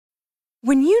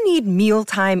When you need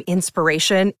mealtime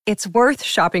inspiration, it's worth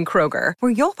shopping Kroger,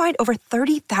 where you'll find over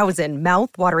 30,000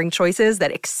 mouth-watering choices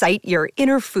that excite your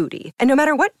inner foodie. And no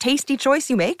matter what tasty choice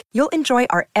you make, you'll enjoy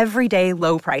our everyday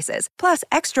low prices, plus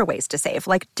extra ways to save,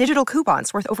 like digital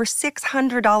coupons worth over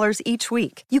 $600 each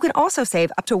week. You can also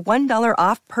save up to $1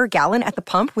 off per gallon at the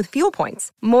pump with fuel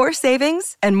points. More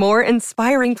savings and more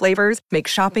inspiring flavors make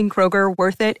shopping Kroger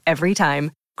worth it every time.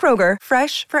 Kroger,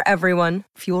 fresh for everyone.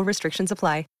 Fuel restrictions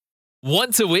apply.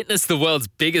 Want to witness the world's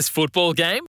biggest football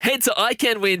game? Head to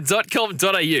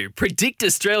iCanWin.com.au, predict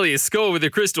Australia's score with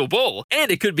a crystal ball, and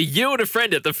it could be you and a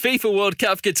friend at the FIFA World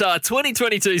Cup Qatar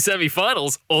 2022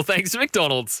 semi-finals, all thanks to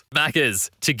McDonald's. Maccas,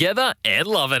 together and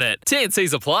loving it.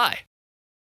 TNCs apply.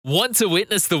 Want to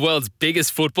witness the world's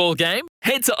biggest football game?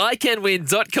 Head to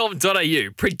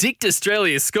iCanWin.com.au, predict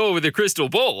Australia's score with a crystal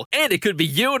ball, and it could be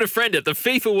you and a friend at the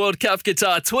FIFA World Cup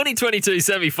Qatar 2022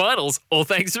 semi-finals, all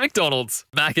thanks to McDonald's.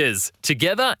 Maccas,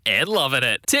 together and loving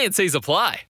it. TNCs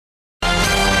apply.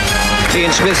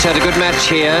 Ian Smith's had a good match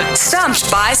here. Stumped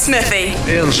by Smithy.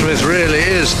 Ian Smith really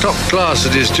is top class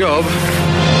at his job.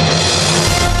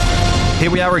 Here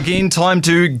we are again, time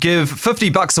to give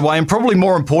 $50 away, and probably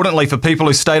more importantly for people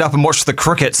who stayed up and watched the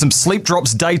cricket, some Sleep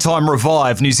Drops Daytime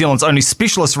Revive, New Zealand's only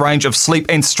specialist range of sleep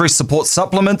and stress support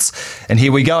supplements. And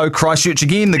here we go, Christchurch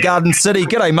again, the Garden City.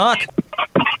 G'day, Mark.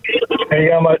 How you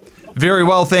going, mate? Very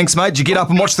well, thanks, mate. Did you get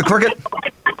up and watch the cricket?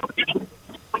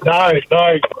 No.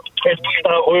 Had to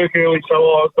start work early, so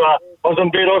I was in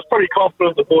bed. I was pretty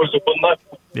confident the boys would win that.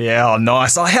 Yeah,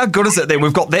 nice. Oh, how good is it that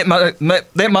we've got that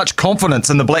much confidence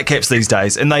in the Black Caps these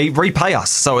days, and they repay us,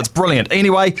 so it's brilliant.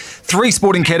 Anyway, 3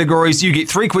 sporting categories. You get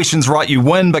 3 questions right, you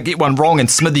win, but get one wrong and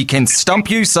Smithy can stump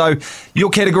you. So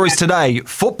your categories today: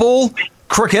 football,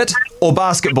 cricket, or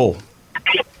basketball?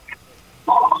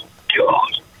 Oh,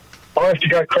 God. I have to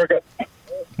go cricket.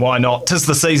 Why not? 'Tis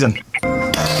the season.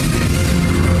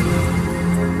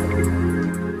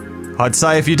 I'd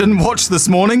say if you didn't watch this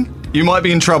morning, you might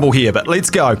be in trouble here, but let's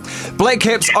go. Black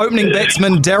Caps opening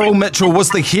batsman Daryl Mitchell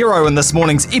was the hero in this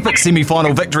morning's epic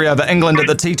semi-final victory over England at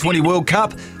the T20 World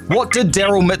Cup. What did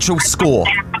Daryl Mitchell score?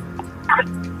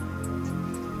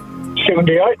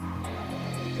 78.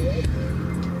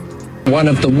 One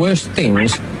of the worst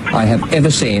things I have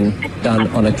ever seen done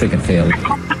on a cricket field.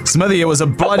 Smithy, it was a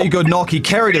bloody good knock. He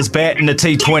carried his bat in the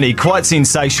T20. Quite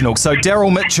sensational. So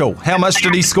Daryl Mitchell, how much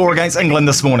did he score against England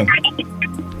this morning?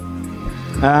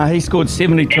 He scored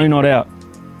 72 not out.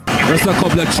 Just a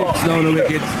couple of chips down the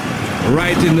wicket,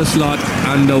 right in the slot,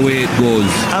 and away it goes.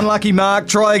 Unlucky, Mark.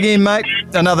 Try again, mate.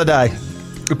 Another day.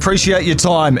 Appreciate your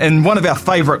time. And one of our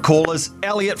favourite callers,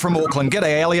 Elliot from Auckland.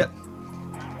 G'day, Elliot.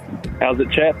 How's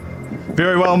it, chap?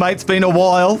 Very well, mate. It's been a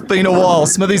while.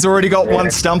 Smithy's already got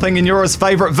one stumping and you're his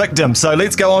favourite victim. So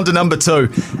let's go on to number 2.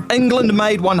 England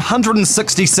made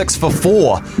 166 for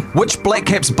 4. Which Black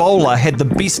Caps bowler had the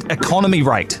best economy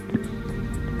rate?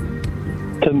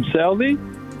 Tim Southee?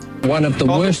 One of the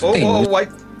worst things. Oh, wait.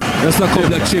 Just a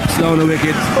couple of chips down the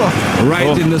wicket,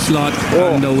 right in the slot,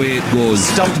 and away it goes.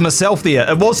 Stumped myself there.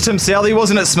 It was Tim Southee,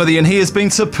 wasn't it, Smithy? And he has been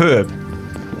superb.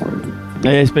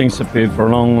 Yeah, he's been superb for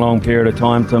a long, long period of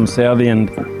time, Tim Southee,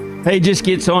 and he just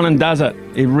gets on and does it.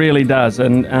 He really does,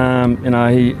 and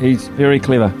he's very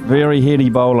clever, very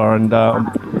heady bowler, and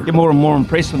get more and more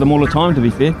impressed with him all the time, to be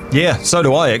fair. Yeah, so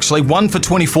do I actually. 1 for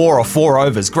 24 off 4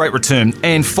 overs, great return.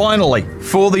 And finally,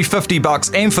 for the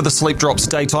 $50 and for the Sleep Drops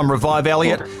Daytime Revive,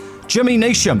 Elliot, Jimmy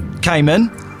Neesham came in.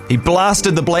 He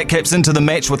blasted the Black Caps into the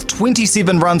match with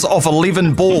 27 runs off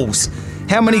 11 balls.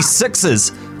 How many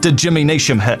sixes did Jimmy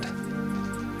Neesham hit?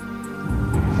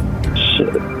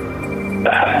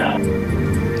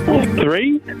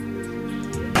 3?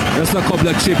 Just a couple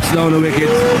of chips down the wicket,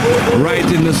 right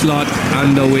in the slot,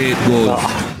 and away it goes.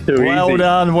 Well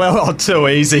done. Well, too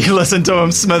easy. Listen to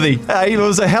him, Smithy. It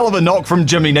was a hell of a knock from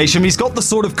Jimmy Neesham. He's got the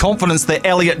sort of confidence that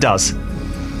Elliot does.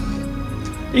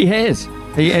 He has.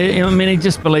 He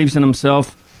just believes in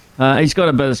himself. He's got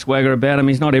a bit of swagger about him.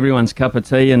 He's not everyone's cup of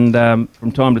tea, and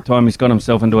from time to time he's got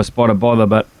himself into a spot of bother,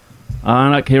 but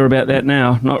I don't care about that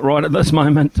now. Not right at this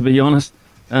moment, to be honest.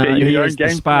 He has the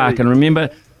spark. And remember,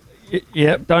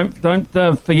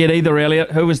 don't forget either,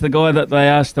 Elliot, who was the guy that they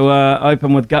asked to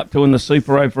open with Guptill in the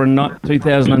Super Over in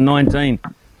 2019,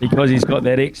 because he's got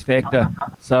that X factor.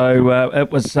 So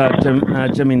it was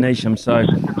Jimmy Neesham. So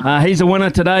he's a winner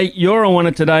today. You're a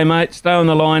winner today, mate. Stay on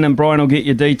the line and Brian will get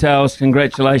your details.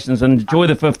 Congratulations and enjoy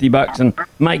the $50 and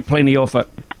make plenty off it.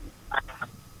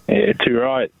 Yeah, too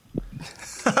right.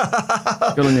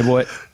 Good on you, boy.